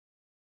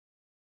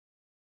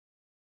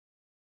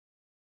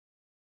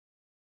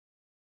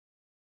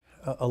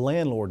A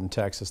landlord in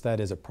Texas,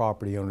 that is a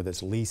property owner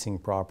that's leasing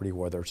property,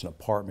 whether it's an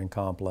apartment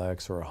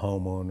complex or a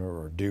homeowner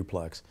or a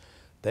duplex.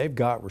 They've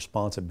got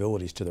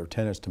responsibilities to their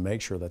tenants to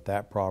make sure that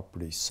that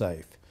property's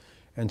safe.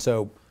 And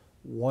so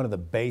one of the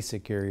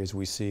basic areas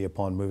we see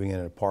upon moving in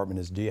an apartment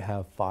is, do you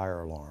have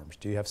fire alarms?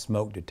 Do you have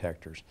smoke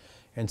detectors?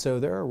 And so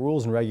there are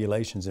rules and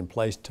regulations in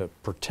place to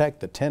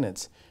protect the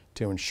tenants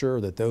to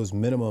ensure that those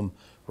minimum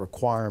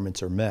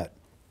requirements are met.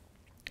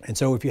 And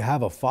so if you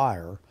have a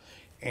fire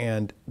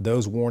and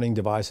those warning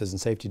devices and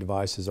safety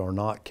devices are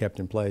not kept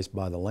in place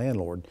by the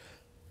landlord,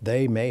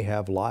 they may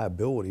have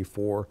liability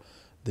for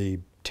the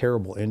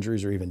terrible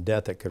injuries or even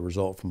death that could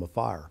result from a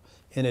fire.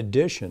 In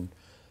addition,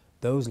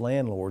 those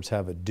landlords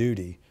have a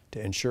duty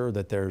to ensure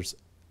that there's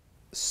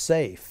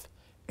safe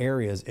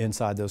areas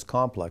inside those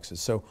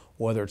complexes. So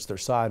whether it's their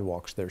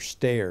sidewalks, their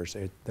stairs,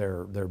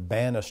 their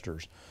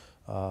banisters,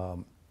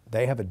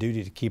 they have a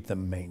duty to keep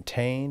them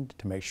maintained,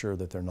 to make sure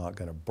that they're not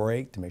going to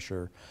break, to make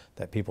sure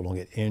that people don't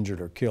get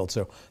injured or killed.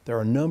 So there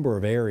are a number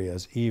of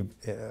areas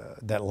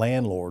that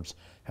landlords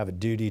have a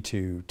duty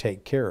to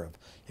take care of.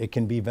 It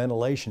can be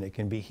ventilation, it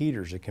can be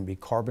heaters, it can be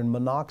carbon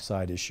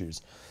monoxide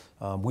issues.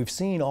 We've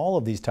seen all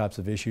of these types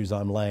of issues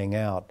I'm laying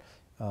out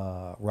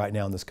right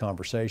now in this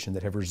conversation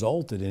that have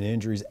resulted in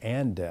injuries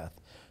and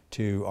death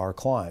to our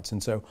clients.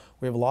 And so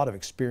we have a lot of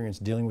experience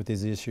dealing with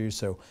these issues.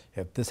 So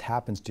if this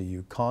happens to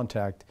you,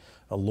 contact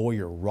a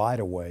lawyer right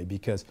away,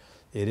 because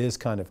it is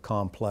kind of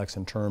complex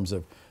in terms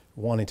of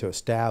wanting to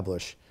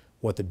establish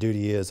what the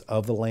duty is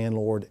of the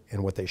landlord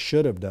and what they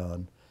should have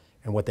done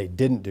and what they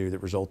didn't do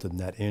that resulted in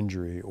that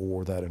injury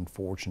or that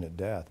unfortunate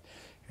death.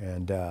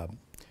 And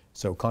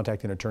so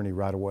contacting an attorney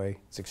right away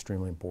is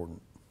extremely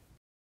important.